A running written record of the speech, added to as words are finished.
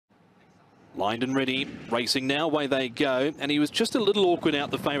Lined and ready, racing now, away they go. And he was just a little awkward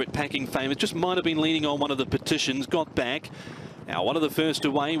out, the favourite Packing Famous. Just might have been leaning on one of the petitions, got back. Now, one of the first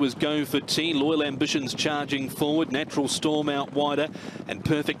away was Go for Tea. Loyal Ambitions charging forward. Natural Storm out wider. And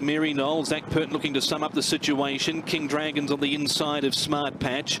Perfect Maryknoll. Zach Pert looking to sum up the situation. King Dragons on the inside of Smart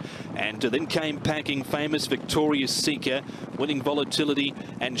Patch. And then came Packing Famous, Victorious Seeker, Winning Volatility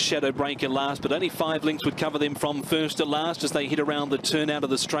and Shadow Breaker last. But only 5 lengths would cover them from first to last as they hit around the turn out of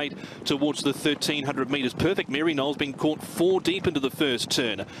the straight towards the 1,300 metres. Perfect Maryknoll's been caught 4 deep into the first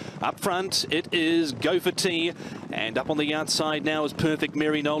turn. Up front, it is Go for Tea. And up on the outside now is Perfect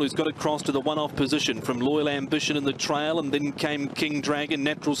Maryknoll, who's got across to the one-off position from Loyal Ambition in the trail, and then came King Dragon,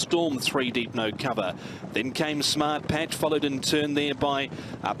 Natural Storm 3 deep, no cover. Then came Smart Patch, followed in turn there by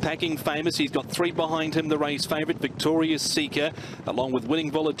Packing Famous. He's got 3 behind him, the race favourite, Victorious Seeker, along with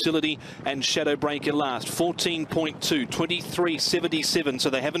Winning Volatility and Shadow Breaker last. 14.2, 23.77, so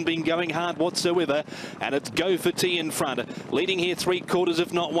they haven't been going hard whatsoever, and it's Go for Tea in front. Leading here 3/4,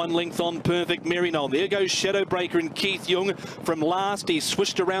 if not 1 length on Perfect Maryknoll. There goes Shadow Breaker and Keith Young from last. He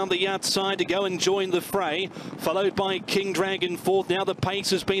swished around the outside to go and join the fray, followed by King Dragon fourth. Now the pace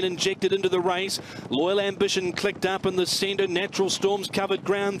has been injected into the race. Loyal Ambition clicked up in the centre. Natural Storms covered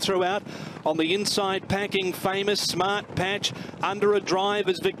ground throughout. On the inside, Packing Famous, Smart Patch. Under a drive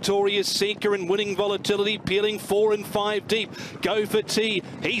is Victorious Seeker and Winning Volatility, peeling 4 and 5 deep. Go for Tea.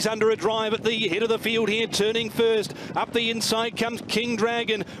 He's under a drive at the head of the field here, turning first. Up the inside comes King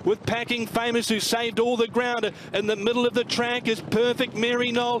Dragon with Packing Famous, who saved all the ground. In the middle of the track is Perfect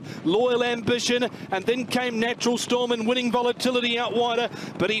Maryknoll, Loyal Ambition, and then came Natural Storm and Winning Volatility out wider,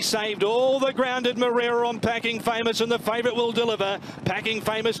 but he saved all the ground at Moreira on Packing Famous, and the favourite will deliver. Packing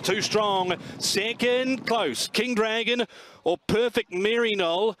Famous too strong. Second close, King Dragon or Perfect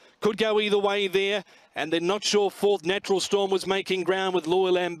Maryknoll, could go either way there. And then not sure fourth, Natural Storm was making ground with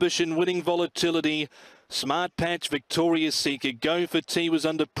Loyal Ambition, Winning Volatility. Smart Patch, Victorious Seeker. Go for Tea was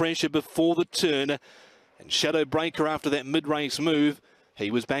under pressure before the turn. And Shadow Breaker, after that mid-race move,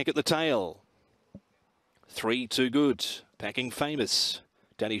 he was back at the tail. 3 too good. Packing Famous.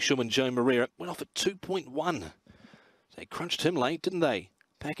 Danny Shum and Joe Moreira went off at 2.1. They crunched him late, didn't they?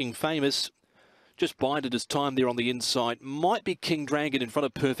 Packing Famous just bided his time there on the inside. Might be King Dragon in front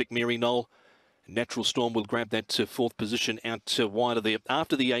of Perfect Maryknoll. Natural Storm will grab that fourth position out wider there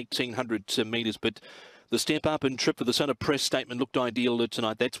after the 1,800 metres. But the step up and trip for the Centre Press statement looked ideal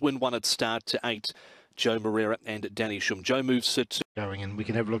tonight. That's win 1 at start to 8. Joe Moreira and Danny Shum. Joe moves to going, and we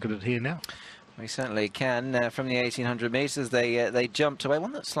can have a look at it here now. We certainly can. From the 1,800 metres, they jumped away.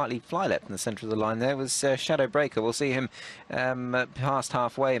 One that slightly fly-leapt in the centre of the line there was Shadow Breaker. We'll see him past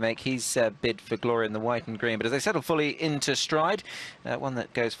halfway make his bid for glory in the white and green. But as they settle fully into stride, one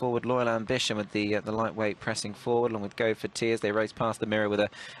that goes forward, Loyal Ambition with the lightweight pressing forward, along with Go for Tea as they race past the mirror with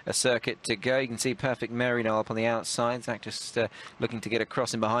a circuit to go. You can see Perfect Maryknoll up on the outside. Zach just looking to get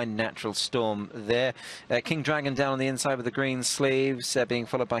across in behind Natural Storm there. King Dragon down on the inside with the green sleeves, being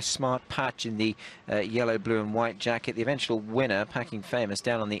followed by Smart Patch in the yellow, blue and white jacket. The eventual winner, Packing Famous,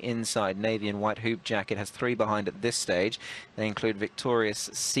 down on the inside, navy and white hoop jacket, has 3 behind at this stage. They include Victorious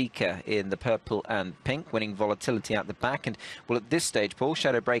Seeker in the purple and pink, Winning Volatility out the back. And well, at this stage, Paul,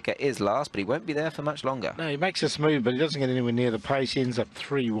 Shadow Breaker is last, but he won't be there for much longer. No, he makes this move, but he doesn't get anywhere near the pace. He ends up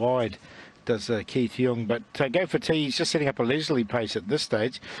 3 wide. Does Keith Young, but Go for Tea, he's just setting up a leisurely pace at this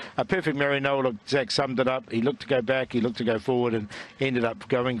stage. Perfect Maryknoll, Zach summed it up. He looked to go back, he looked to go forward, and ended up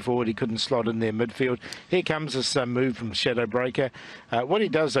going forward. He couldn't slot in there midfield. Here comes this move from Shadow Breaker. What he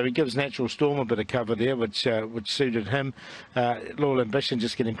does, though, he gives Natural Storm a bit of cover there, which suited him. Loyal Ambition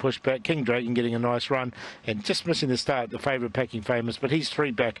just getting pushed back. King Dragon getting a nice run, and just missing the start, the favourite Packing Famous, but he's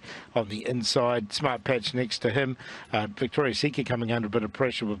 3 back on the inside. Smart Patch next to him. Victorious Seeker coming under a bit of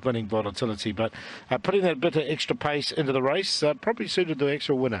pressure with Winning Volatility. But putting that bit of extra pace into the race probably suited the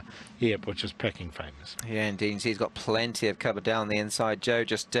actual winner here, which is Packing Famous. Yeah, indeed. He's got plenty of cover down the inside. Joe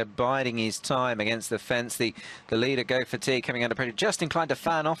just biding his time against the fence. The leader, Go for Tea, coming under pressure, just inclined to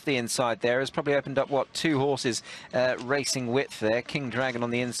fan off the inside there. Has probably opened up, what, 2 horses racing width there. King Dragon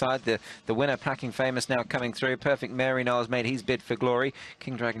on the inside. The winner, Packing Famous, now coming through. Perfect Maryknoll has made his bid for glory.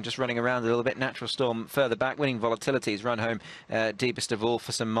 King Dragon just running around a little bit. Natural Storm further back. Winning Volatility's run home deepest of all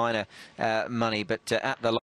for some minor money, but at the